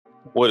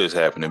What is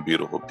happening,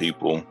 beautiful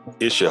people?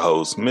 It's your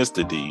host,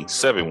 Mr.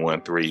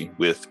 D713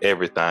 with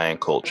Everything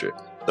Culture,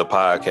 the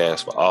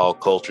podcast for all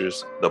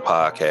cultures, the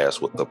podcast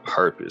with a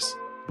purpose.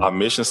 Our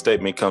mission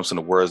statement comes from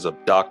the words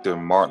of Dr.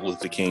 Martin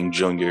Luther King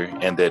Jr.,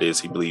 and that is,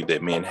 he believed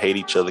that men hate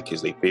each other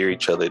because they fear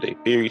each other. They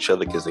fear each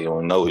other because they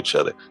don't know each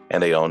other,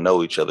 and they don't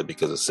know each other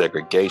because of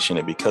segregation.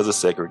 And because of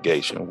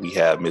segregation, we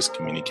have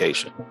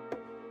miscommunication.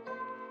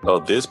 So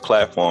this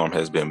platform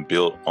has been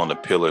built on the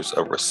pillars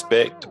of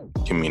respect,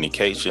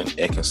 communication,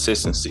 and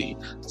consistency,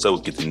 so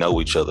we get to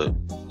know each other,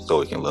 so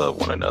we can love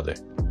one another.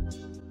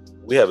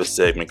 We have a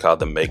segment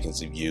called The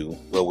Makings of You,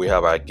 where we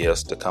have our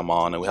guests to come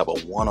on and we have a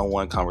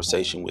one-on-one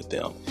conversation with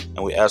them,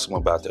 and we ask them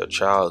about their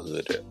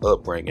childhood, their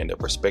upbringing, their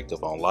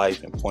perspective on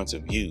life, and points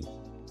of view.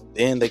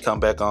 Then they come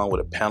back on with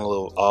a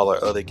panel of all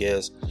our other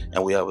guests,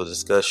 and we have a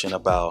discussion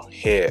about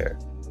hair,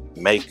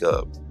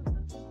 makeup,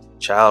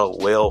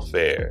 child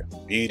welfare,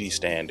 beauty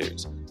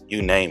standards,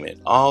 you name it.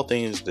 All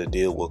things that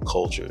deal with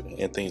culture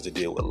and things that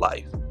deal with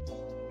life.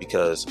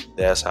 Because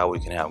that's how we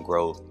can have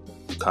growth,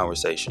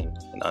 conversation,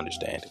 and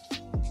understanding.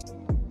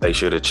 Make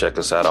sure to check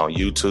us out on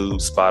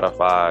YouTube,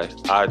 Spotify,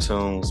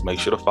 iTunes. Make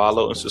sure to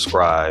follow and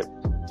subscribe.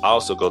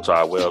 Also go to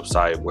our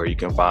website where you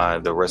can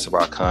find the rest of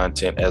our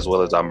content as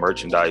well as our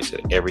merchandise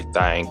at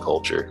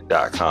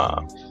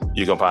everythingculture.com.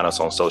 You can find us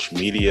on social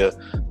media,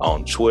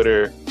 on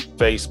Twitter,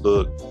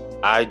 Facebook,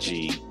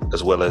 IG,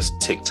 as well as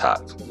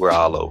TikTok. We're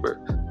all over.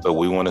 But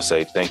we want to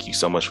say thank you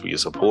so much for your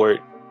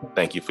support.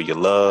 Thank you for your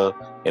love.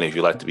 And if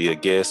you'd like to be a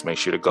guest, make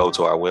sure to go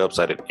to our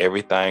website at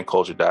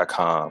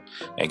everythingculture.com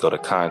and go to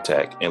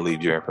contact and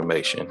leave your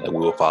information, and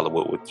we will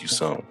follow up with you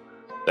soon.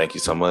 Thank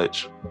you so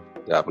much.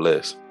 God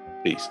bless.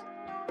 Peace.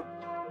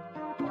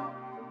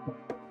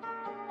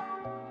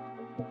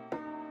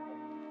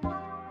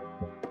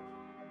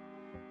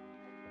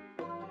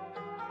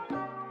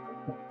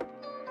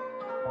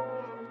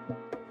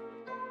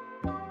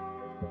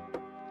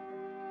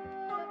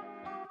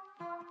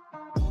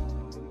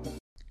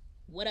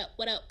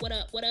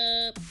 What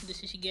up?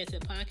 This is She Gets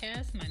It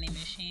podcast. My name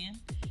is Shan.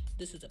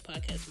 This is a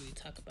podcast where we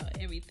talk about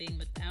everything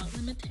without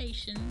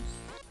limitations,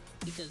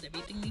 because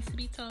everything needs to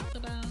be talked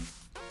about.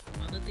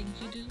 All the things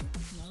you do,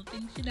 and all the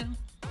things you don't.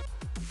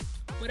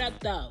 What up,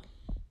 though?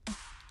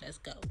 Let's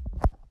go.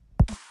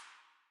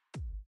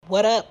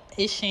 What up?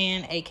 It's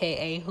Shan,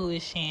 aka Who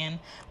is Shan,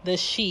 the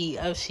she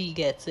of She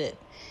Gets It.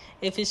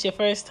 If it's your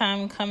first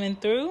time coming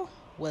through,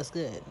 what's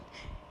good?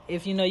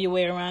 If you know your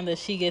way around the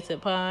She Gets It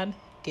pod,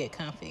 get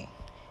comfy.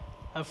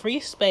 A free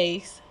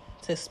space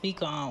to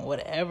speak on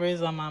whatever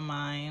is on my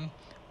mind,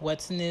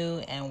 what's new,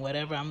 and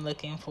whatever I'm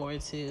looking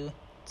forward to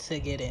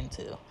get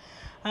into.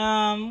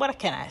 What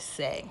can I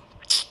say?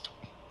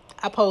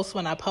 I post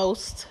when I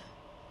post.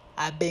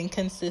 I've been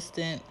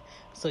consistent,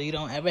 so you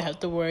don't ever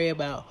have to worry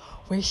about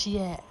where's she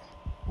at,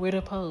 where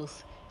to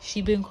post.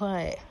 She been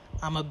quiet.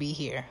 I'ma be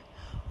here.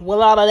 With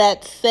all of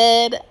that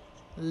said,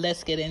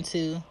 let's get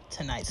into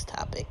tonight's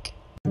topic.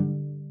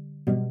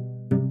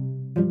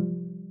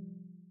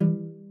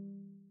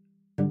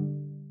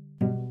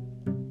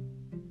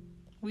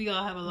 We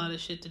all have a lot of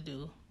shit to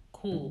do.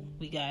 Cool,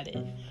 we got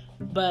it.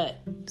 But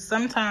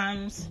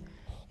sometimes,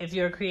 if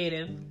you're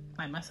creative,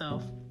 like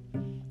myself,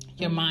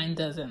 your mind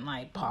doesn't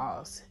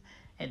pause.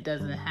 It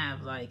doesn't have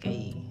a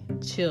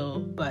chill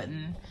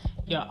button.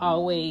 You're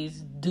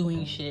always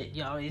doing shit.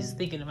 You're always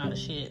thinking about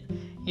shit.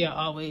 You're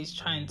always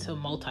trying to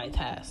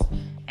multitask.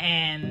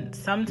 And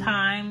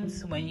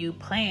sometimes when you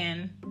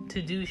plan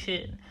to do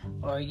shit,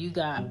 or you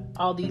got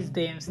all these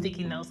damn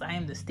sticky notes. I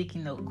am the sticky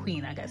note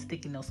queen. I got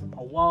sticky notes on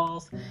my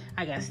walls.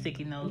 I got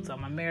sticky notes on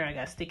my mirror. I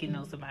got sticky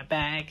notes in my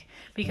bag.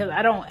 Because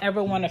I don't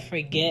ever want to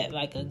forget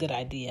a good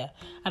idea.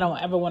 I don't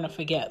ever want to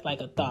forget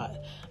a thought.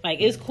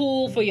 It's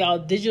cool for y'all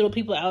digital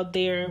people out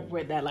there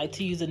that like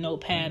to use a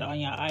notepad on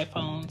your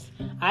iPhones.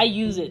 I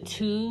use it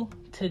too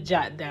to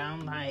jot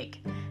down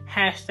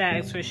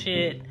hashtags for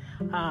shit,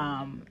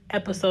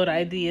 episode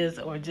ideas,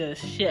 or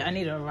just shit I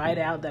need to write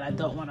out that I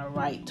don't want to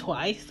write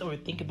twice or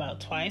think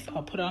about twice.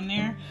 I'll put on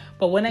there.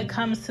 But when it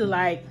comes to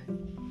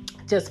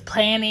just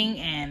planning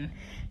and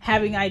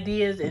having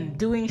ideas and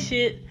doing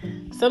shit,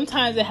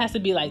 sometimes it has to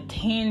be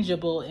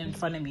tangible in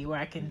front of me, where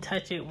I can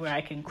touch it, where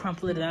I can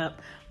crumple it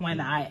up when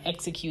I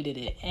executed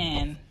it.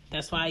 And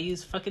that's why I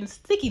use fucking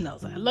sticky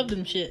notes. I love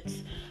them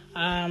shits.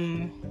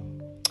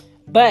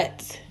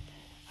 But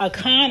a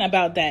con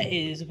about that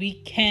is we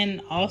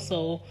can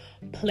also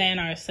plan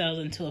ourselves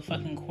into a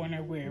fucking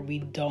corner where we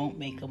don't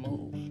make a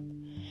move.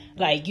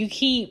 You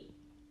keep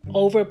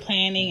over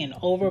planning and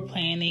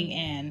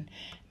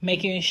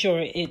making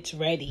sure it's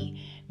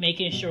ready,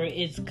 making sure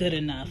it's good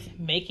enough,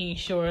 making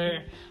sure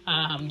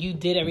you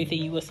did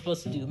everything you were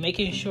supposed to do,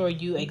 making sure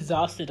you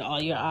exhausted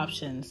all your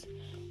options.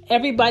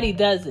 Everybody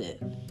does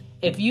it.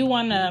 If you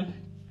want to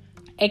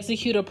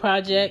execute a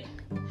project,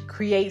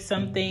 create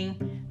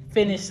something,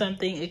 finish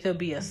something, it could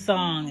be a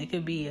song, it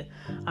could be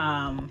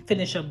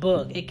finish a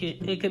book,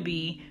 it could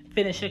be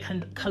finish a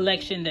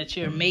collection that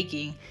you're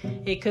making,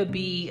 it could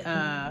be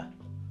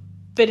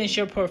finish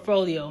your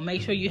portfolio,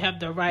 make sure you have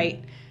the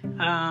right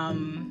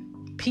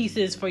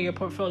pieces for your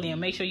portfolio.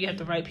 Make sure you have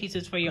the right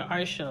pieces for your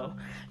art show.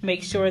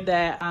 Make sure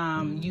that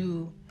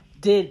you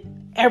did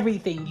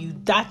everything. You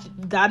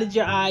dotted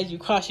your I's, you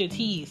crossed your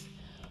T's.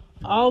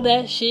 All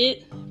that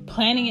shit,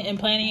 planning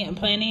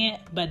it,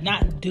 but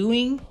not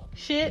doing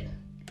shit,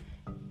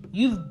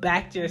 you've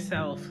backed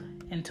yourself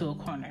into a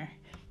corner.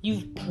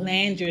 You've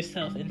planned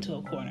yourself into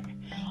a corner.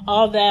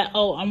 All that,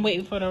 I'm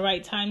waiting for the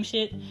right time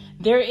shit.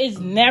 There is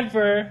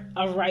never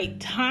a right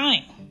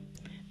time.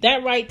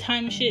 That right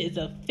time shit is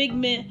a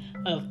figment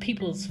of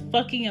people's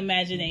fucking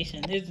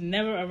imagination. There's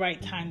never a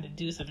right time to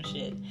do some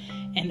shit.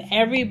 And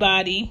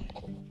everybody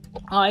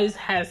always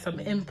has some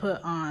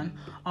input on,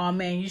 oh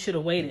man, you should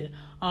have waited.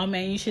 Oh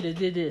man, you should have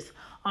did this.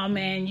 Oh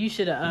man, you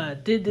should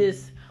have did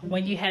this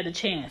when you had a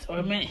chance.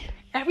 Or man,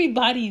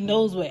 everybody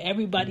knows what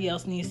everybody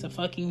else needs to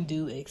fucking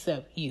do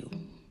except you.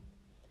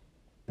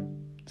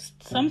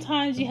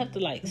 Sometimes you have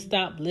to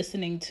stop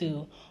listening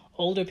to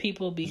older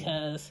people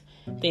because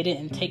they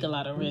didn't take a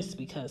lot of risks,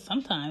 because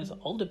sometimes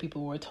older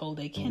people were told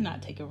they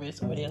cannot take a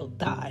risk or they'll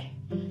die.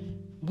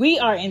 We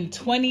are in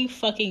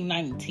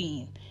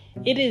 2019.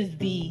 It is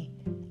the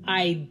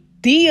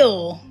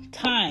ideal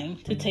time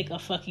to take a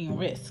fucking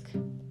risk.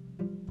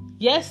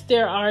 Yes,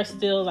 there are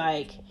still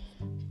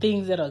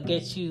things that'll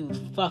get you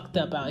fucked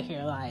up out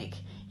here.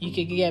 You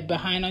could get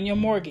behind on your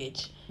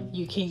mortgage.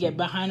 You can get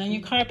behind on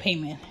your car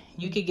payment.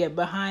 You could get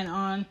behind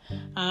on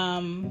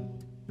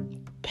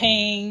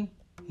paying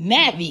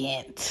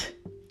Navient.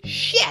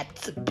 Shit,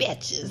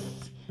 bitches.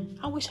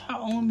 I wish I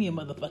owned me a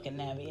motherfucking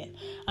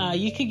Navient.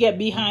 You could get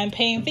behind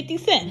paying 50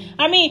 cents.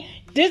 I mean,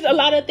 there's a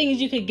lot of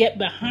things you could get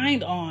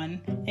behind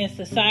on in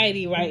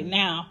society right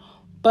now.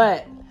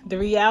 But the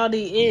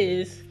reality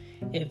is,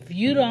 if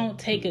you don't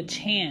take a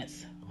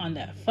chance on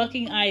that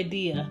fucking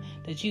idea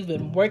that you've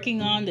been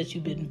working on, that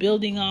you've been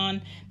building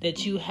on,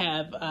 that you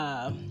have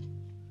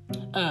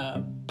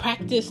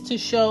practice to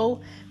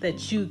show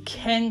that you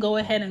can go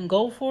ahead and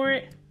go for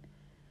it,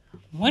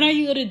 when are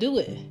you going to do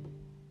it?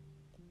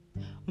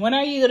 When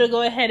are you going to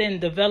go ahead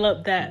and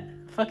develop that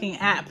fucking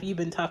app you've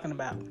been talking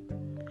about?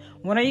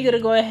 When are you going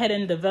to go ahead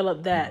and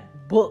develop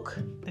that book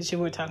that you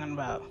were talking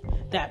about?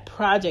 That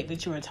project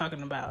that you were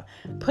talking about?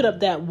 Put up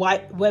that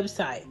white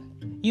website.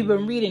 You've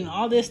been reading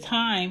all this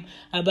time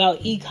about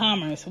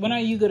e-commerce. When are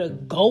you going to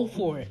go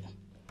for it?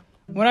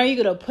 When are you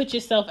going to put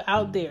yourself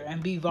out there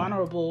and be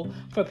vulnerable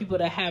for people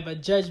to have a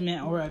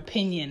judgment or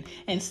opinion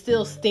and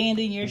still stand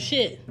in your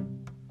shit?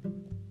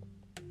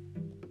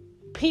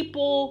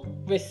 People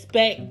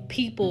respect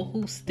people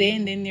who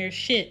stand in their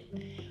shit.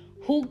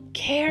 Who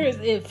cares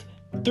if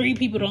 3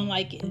 people don't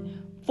like it?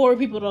 4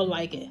 people don't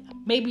like it.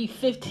 Maybe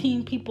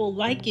 15 people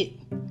like it.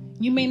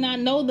 You may not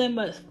know them,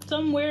 but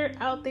somewhere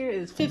out there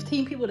is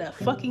 15 people that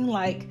fucking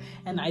like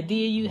an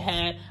idea you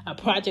had, a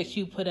project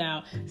you put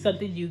out,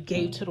 something you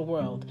gave to the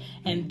world.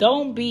 And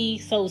don't be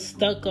so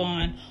stuck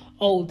on,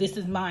 this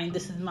is mine,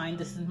 this is mine,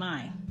 this is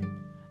mine.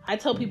 I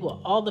tell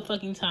people all the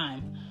fucking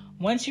time,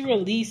 once you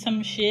release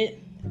some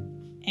shit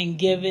and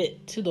give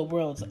it to the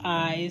world's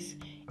eyes,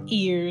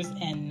 ears,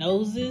 and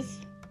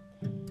noses,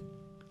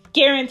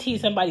 guarantee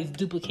somebody's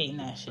duplicating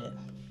that shit.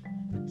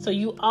 So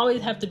you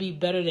always have to be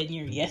better than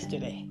your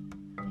yesterday.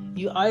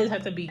 You always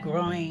have to be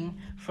growing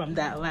from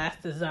that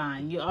last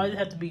design. You always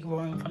have to be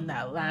growing from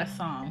that last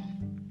song.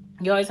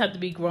 You always have to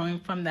be growing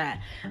from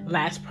that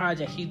last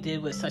project you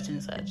did with such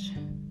and such.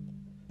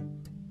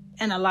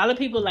 And a lot of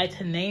people like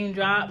to name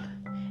drop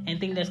and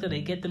think that's going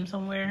to get them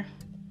somewhere.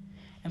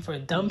 And for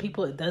dumb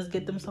people, it does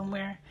get them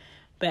somewhere.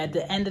 But at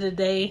the end of the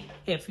day,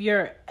 if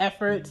your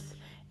efforts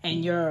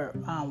and your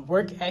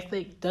work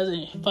ethic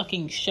doesn't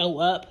fucking show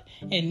up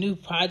in new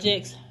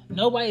projects,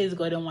 nobody is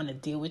going to want to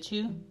deal with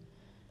you.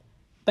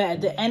 But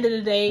at the end of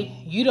the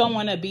day, you don't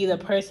want to be the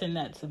person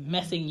that's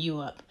messing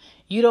you up.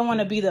 You don't want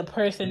to be the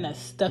person that's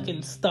stuck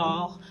in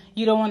stall.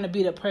 You don't want to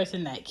be the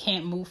person that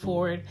can't move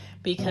forward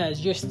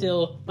because you're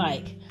still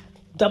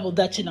double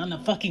dutching on the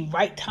fucking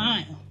right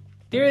time.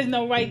 There is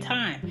no right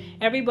time.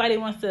 Everybody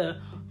wants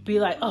to be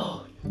like,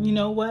 you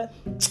know what?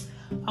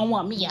 I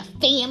want me a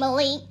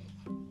family.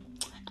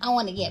 I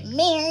want to get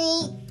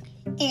married.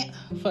 And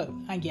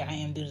I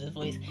am doing this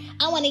voice.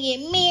 I want to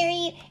get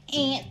married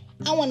and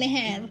I want to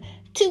have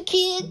 2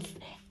 kids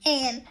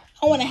and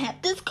I want to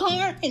have this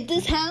car and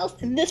this house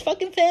and this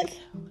fucking fence.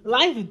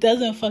 Life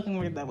doesn't fucking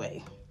work that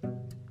way.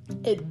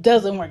 It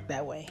doesn't work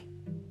that way.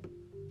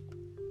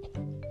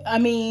 I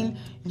mean,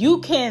 you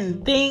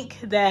can think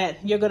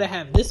that you're going to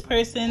have this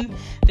person,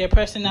 their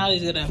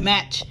personality is going to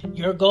match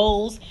your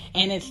goals,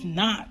 and it's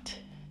not.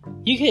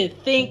 You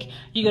could think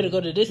you're going to go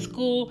to this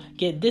school,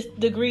 get this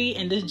degree,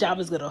 and this job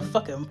is going to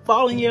fucking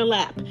fall in your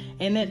lap,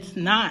 and it's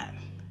not.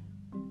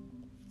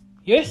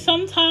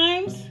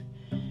 Sometimes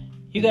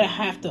you're going to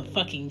have to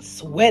fucking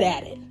sweat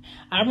at it.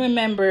 I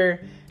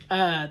remember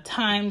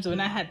times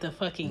when I had to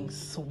fucking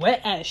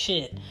sweat at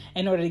shit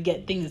in order to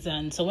get things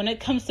done. So when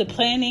it comes to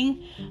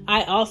planning,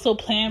 I also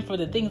plan for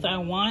the things I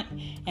want,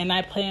 and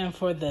I plan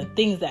for the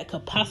things that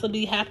could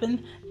possibly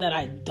happen that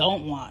I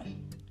don't want.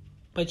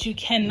 But you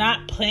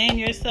cannot plan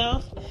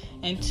yourself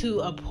into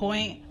a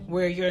point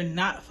where you're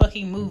not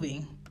fucking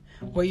moving.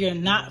 where you're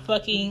not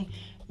fucking,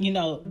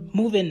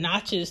 moving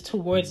notches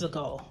towards the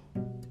goal,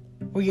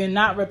 where you're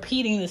not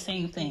repeating the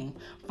same thing.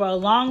 For a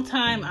long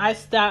time, I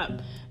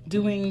stopped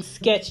doing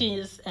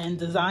sketches and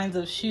designs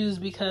of shoes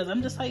because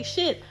I'm just like,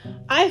 shit,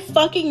 I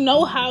fucking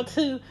know how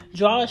to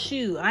draw a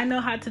shoe. I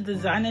know how to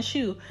design a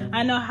shoe.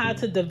 I know how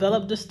to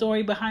develop the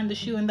story behind the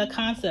shoe and the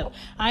concept.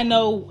 I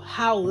know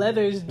how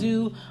leathers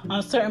do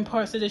on certain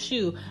parts of the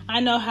shoe. I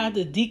know how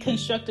to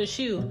deconstruct a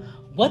shoe.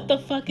 What the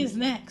fuck is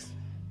next?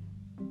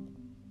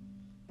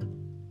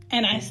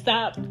 And I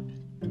stopped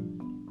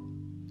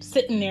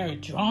sitting there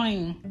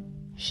drawing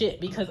shit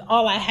because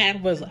all I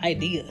had was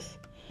ideas.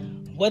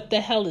 What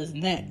the hell is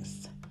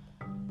next?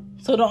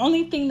 So the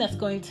only thing that's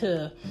going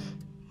to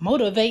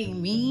motivate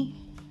me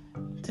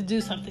to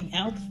do something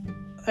else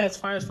as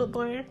far as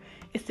footwear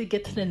is to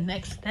get to the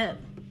next step,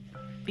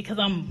 because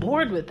I'm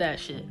bored with that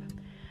shit.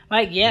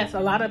 Like, yes, a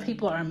lot of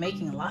people are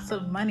making lots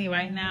of money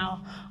right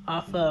now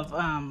off of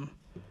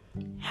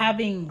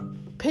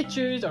having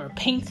pictures or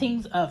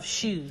paintings of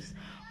shoes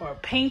or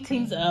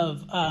paintings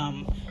of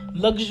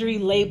luxury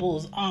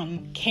labels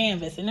on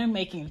canvas, and they're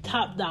making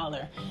top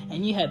dollar.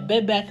 And you have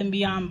Bed Bath &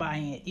 Beyond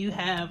buying it. You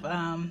have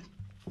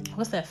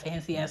what's that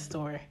fancy ass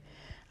store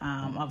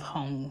of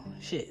home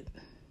shit?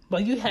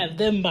 Well, you have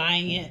them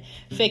buying it,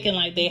 faking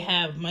like they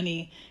have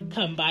money.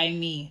 Come buy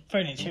me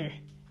furniture.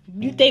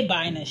 They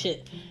buying that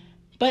shit.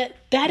 But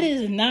that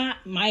is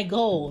not my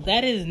goal.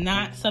 That is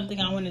not something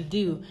I want to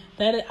do.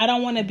 I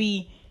don't want to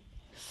be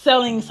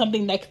selling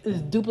something that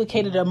is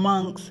duplicated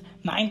amongst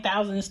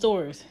 9,000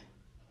 stores.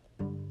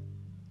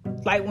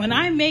 Like, when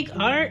I make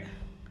art,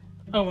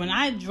 or when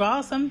I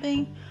draw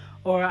something,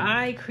 or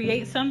I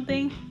create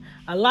something,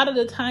 a lot of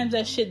the times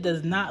that shit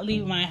does not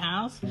leave my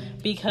house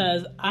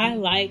because I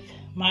like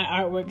my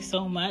artwork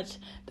so much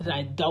that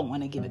I don't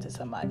want to give it to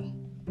somebody.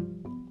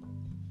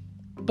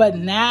 But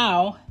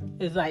now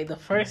is like the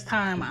first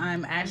time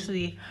I'm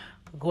actually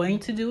going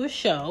to do a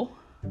show,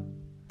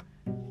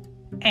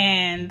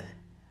 and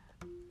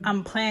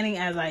I'm planning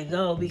as I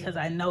go, because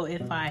I know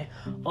if I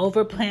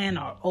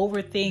overplan or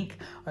overthink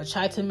or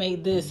try to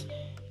make this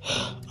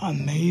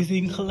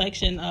amazing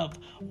collection of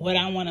what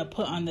I want to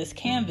put on this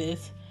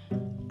canvas,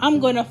 I'm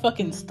going to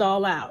fucking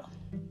stall out.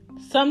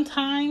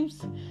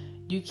 Sometimes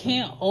you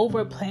can't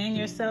overplan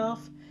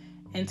yourself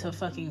into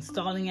fucking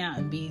stalling out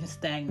and being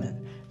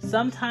stagnant.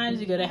 Sometimes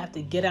you're going to have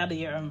to get out of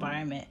your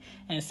environment.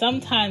 And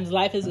sometimes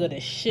life is going to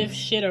shift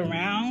shit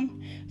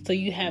around so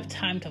you have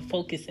time to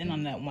focus in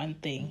on that one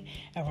thing.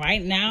 And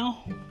right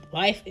now,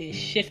 life is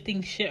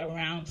shifting shit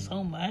around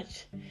so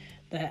much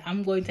that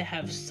I'm going to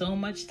have so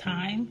much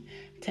time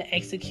to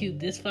execute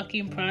this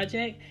fucking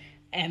project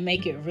and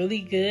make it really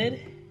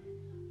good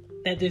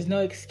that there's no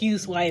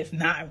excuse why it's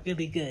not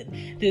really good.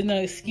 There's no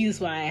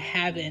excuse why I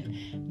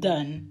haven't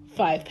done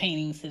 5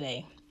 paintings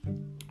today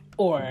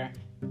or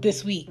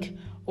this week,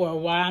 or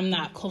why I'm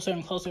not closer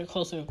and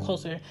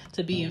closer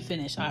to being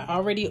finished. I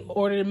already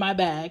ordered my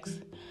bags.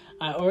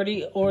 I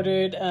already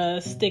ordered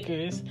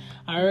stickers.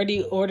 I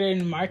already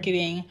ordered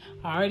marketing.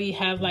 I already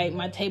have like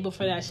my table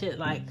for that shit.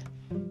 Like,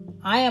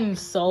 I am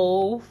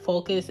so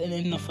focused and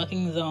in the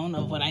fucking zone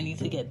of what I need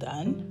to get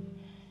done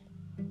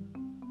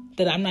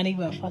that I'm not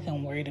even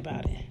fucking worried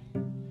about it.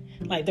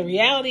 Like, the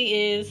reality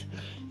is,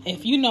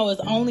 if you know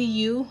it's only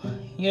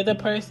you're the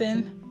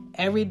person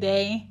every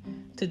day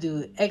to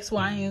do X,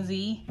 Y, and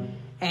Z,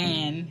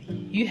 and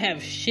you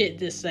have shit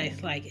that's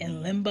like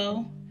in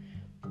limbo,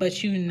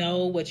 but you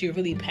know what you're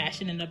really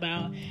passionate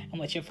about and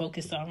what you're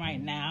focused on right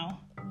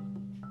now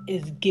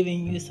is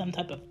giving you some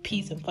type of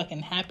peace and fucking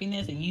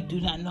happiness, and you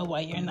do not know why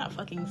you're not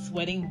fucking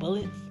sweating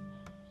bullets,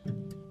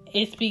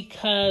 it's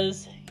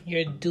because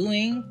you're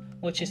doing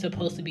what you're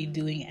supposed to be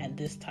doing at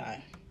this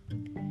time.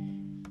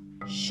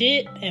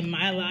 Shit in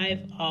my life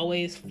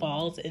always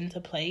falls into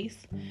place.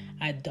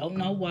 I don't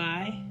know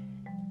why.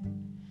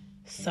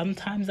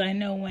 Sometimes I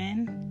know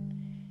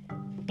when,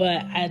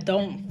 but I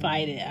don't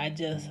fight it. I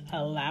just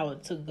allow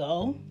it to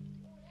go.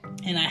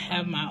 And I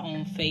have my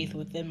own faith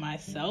within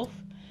myself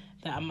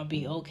that I'm going to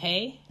be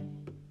okay,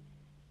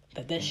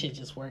 that shit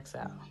just works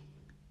out.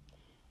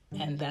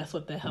 And that's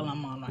what the hell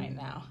I'm on right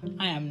now.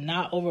 I am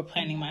not over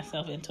planning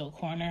myself into a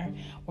corner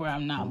where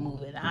I'm not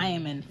moving. I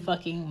am in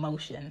fucking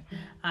motion.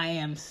 I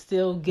am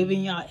still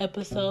giving y'all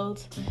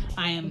episodes.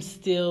 I am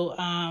still,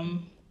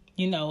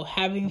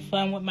 having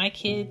fun with my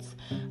kids.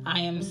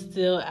 I am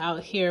still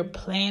out here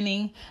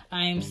planning.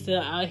 I am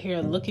still out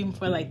here looking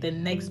for like the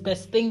next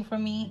best thing for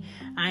me.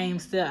 I am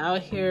still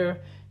out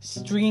here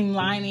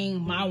streamlining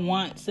my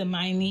wants and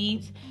my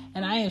needs.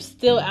 And I am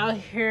still out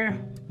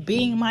here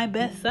being my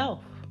best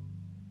self.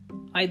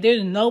 Like,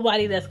 there's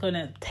nobody that's going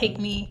to take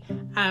me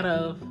out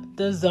of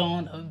the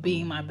zone of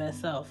being my best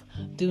self.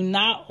 Do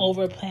not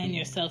overplan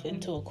yourself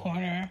into a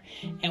corner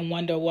and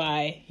wonder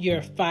why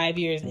you're 5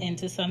 years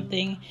into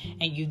something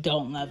and you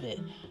don't love it.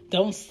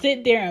 Don't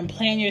sit there and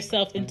plan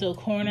yourself into a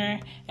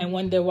corner and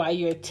wonder why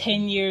you're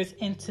 10 years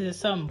into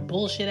some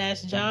bullshit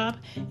ass job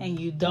and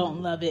you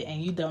don't love it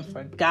and you done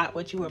forgot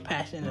what you were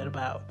passionate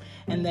about.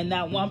 And then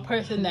that one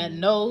person that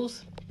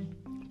knows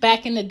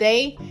back in the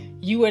day,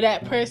 you were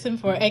that person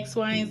for X,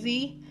 Y, and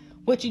Z,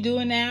 what you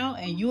doing now,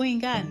 and you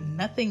ain't got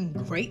nothing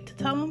great to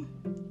tell them,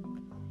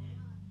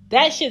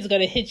 that shit's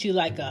gonna hit you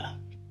like a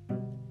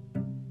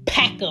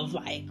pack of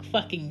like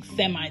fucking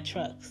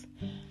semi-trucks.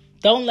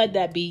 Don't let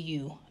that be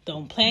you.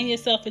 Don't plan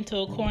yourself into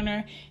a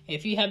corner.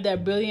 If you have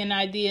that brilliant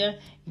idea,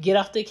 get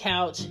off the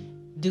couch,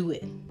 do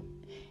it.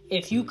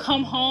 If you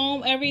come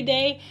home every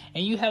day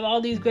and you have all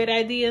these great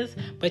ideas,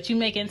 but you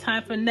making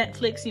time for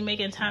Netflix, you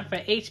making time for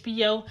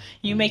HBO,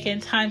 you making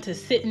time to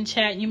sit and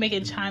chat, you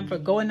making time for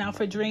going out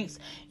for drinks,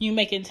 you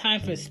making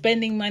time for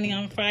spending money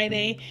on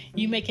Friday,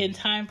 you making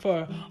time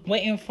for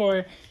waiting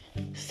for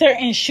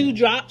certain shoe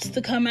drops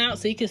to come out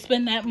so you can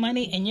spend that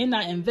money, and you're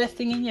not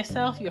investing in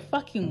yourself, you're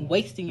fucking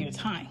wasting your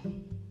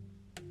time.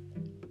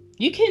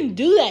 You can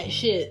do that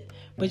shit,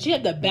 but you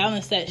have to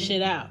balance that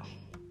shit out.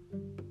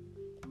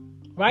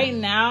 Right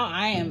now,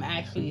 I am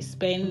actually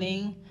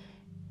spending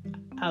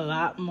a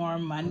lot more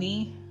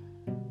money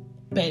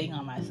betting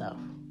on myself.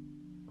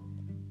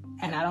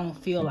 And I don't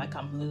feel like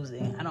I'm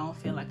losing. I don't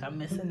feel like I'm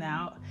missing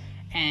out.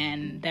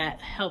 And that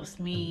helps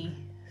me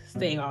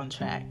stay on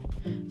track.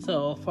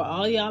 So for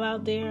all y'all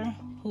out there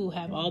who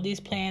have all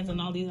these plans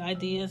and all these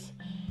ideas,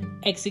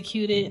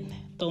 execute it.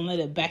 Don't let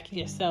it back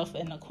yourself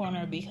in the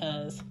corner,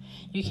 because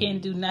you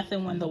can't do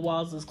nothing when the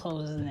walls is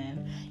closing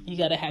in. You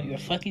got to have your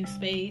fucking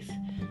space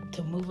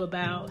to move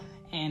about,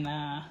 and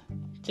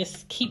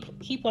just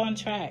keep on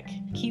track.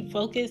 Keep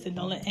focused, and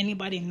don't let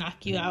anybody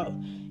knock you out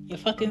your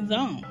fucking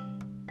zone.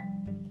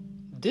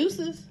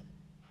 Deuces.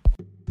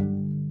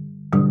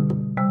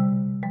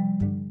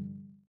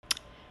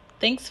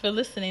 Thanks for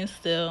listening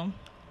still.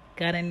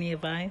 Got any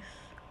advice?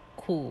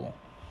 Cool.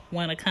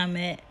 Want to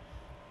comment?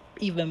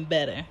 Even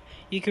better.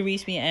 You can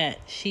reach me at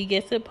She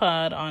Gets It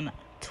Pod on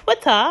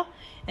Twitter,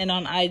 and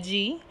on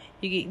IG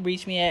you can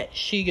reach me at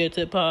She Gets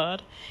It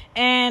Pod.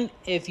 And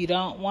if you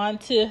don't want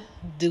to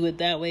do it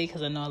that way,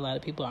 because I know a lot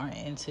of people aren't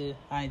into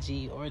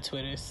IG or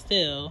Twitter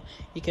still,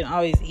 you can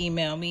always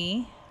email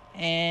me,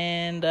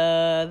 and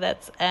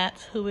that's at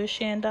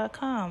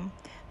whoisshan.com.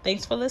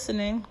 Thanks for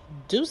listening.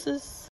 Deuces.